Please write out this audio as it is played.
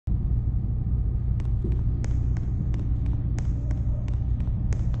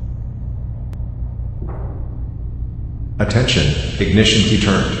Attention, ignition key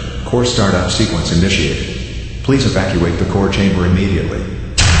turned. Core startup sequence initiated. Please evacuate the core chamber immediately.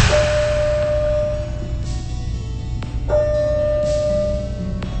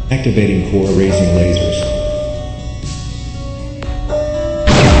 Activating core raising lasers.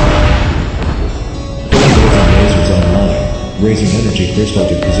 Lasers online. Raising energy crystal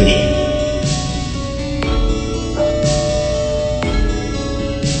to position.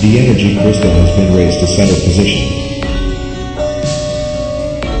 The energy crystal has been raised to center position.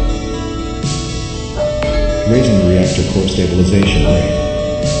 Raising the reactor core stabilization rate.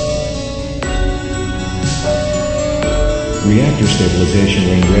 Reactor stabilization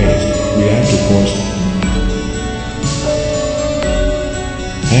ring raised. Reactor core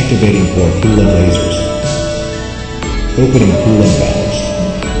activating core coolant lasers. Opening coolant valves.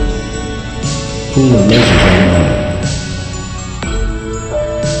 Coolant lasers online.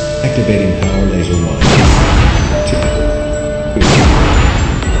 Activating power laser 1, 2, 3,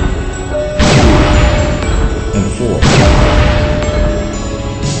 and 4.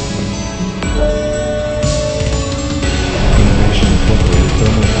 Innovation incorporated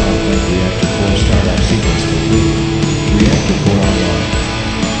thermal power plant reactor core startup sequence complete. Reactor core online.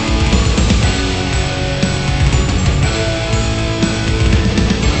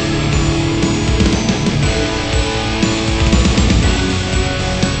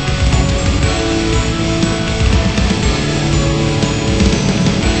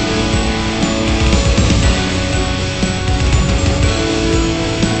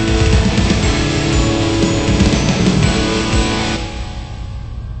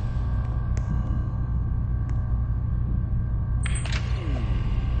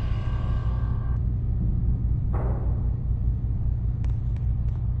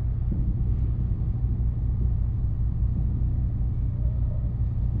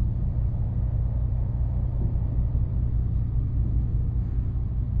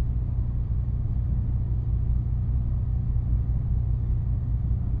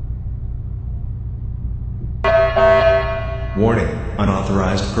 Warning,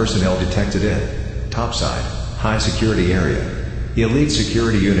 unauthorized personnel detected in topside, high security area. Elite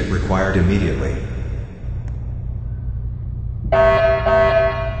security unit required immediately.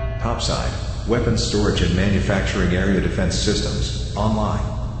 Topside, weapons storage and manufacturing area defense systems, online.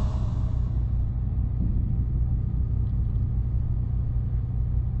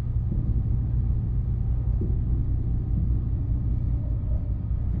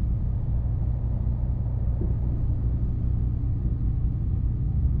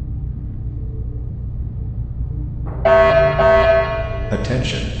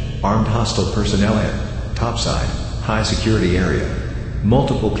 Attention, armed hostile personnel in topside, high security area.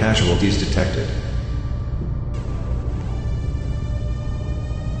 Multiple casualties detected.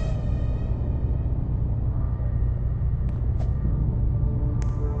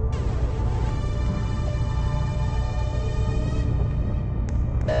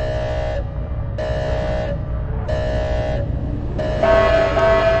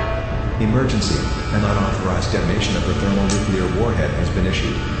 Emergency, an unauthorized detonation of the thermonuclear warhead has been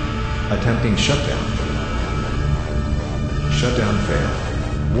issued. Attempting shutdown. Shutdown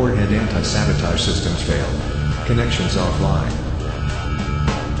failed. Warhead anti-sabotage systems failed. Connections offline.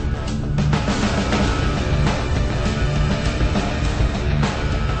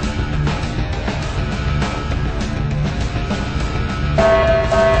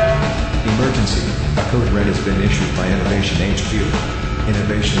 Emergency, a code red has been issued by Innovation HQ.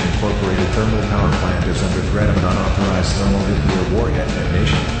 Innovation Incorporated thermal power plant is under threat of an unauthorized thermonuclear warhead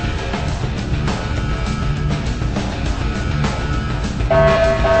detonation.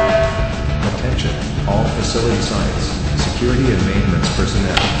 Attention, all facility sites, security and maintenance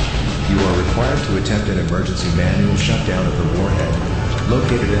personnel. You are required to attempt an emergency manual shutdown of the warhead,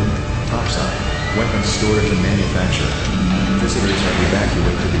 located in topside, weapons storage and manufacturing. Visitors are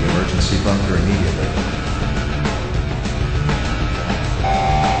evacuated to the emergency bunker immediately.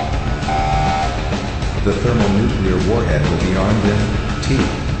 The thermonuclear warhead will be armed in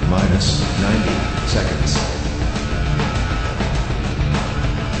T-minus 90 seconds.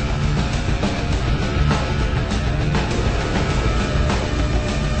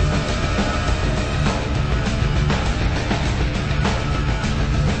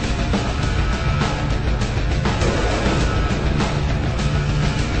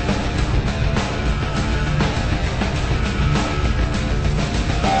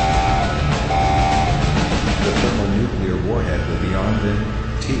 Warhead will be armed in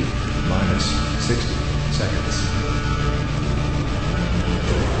T-minus 60 seconds.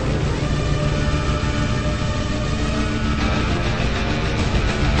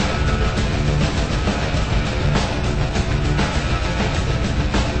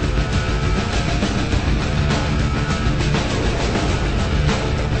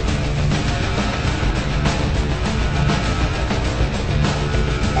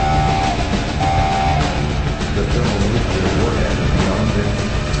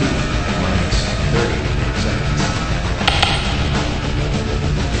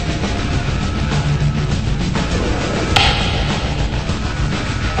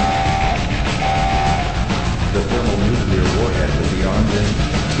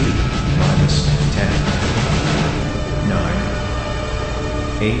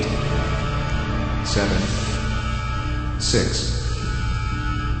 8, 7, 6,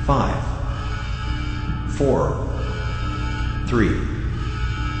 5, 4, 3,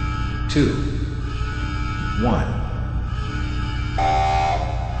 2, 1.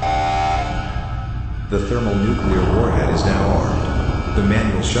 The thermonuclear warhead is now armed. The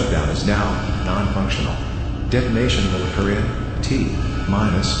manual shutdown is now non-functional. Detonation will occur in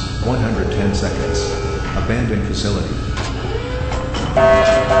T-110 seconds. Abandoned facility.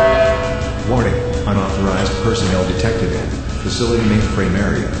 Warning, unauthorized personnel detected in facility mainframe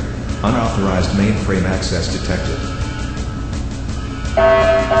area. Unauthorized mainframe access detected.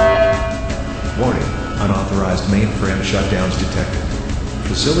 Warning, unauthorized mainframe shutdowns detected.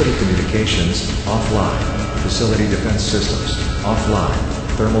 Facility communications, offline. Facility defense systems, offline.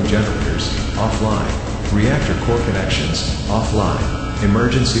 Thermal generators, offline. Reactor core connections, offline.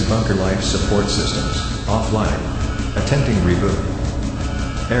 Emergency bunker life support systems, offline. Attempting reboot.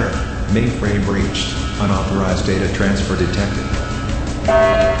 Error, mainframe breached. Unauthorized data transfer detected.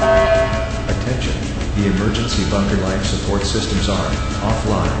 Attention, the emergency bunker life support systems are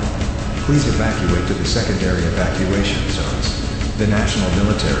offline. Please evacuate to the secondary evacuation zones. The national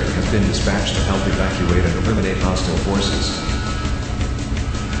military has been dispatched to help evacuate and eliminate hostile forces.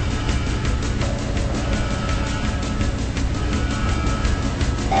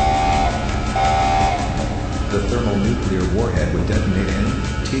 The thermonuclear warhead would detonate in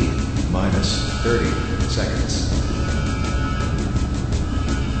T-30 seconds.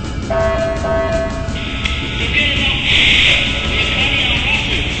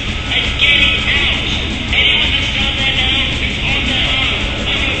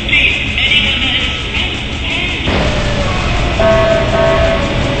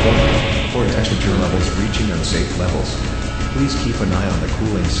 For temperature levels reaching unsafe levels, please keep an eye on the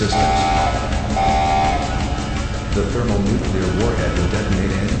cooling systems. The thermonuclear warhead will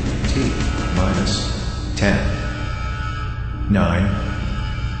detonate in T-10, 9,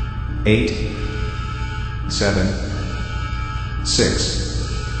 8, 7, 6,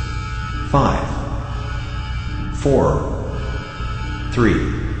 5, 4, 3,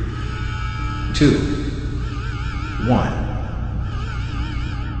 2, 1.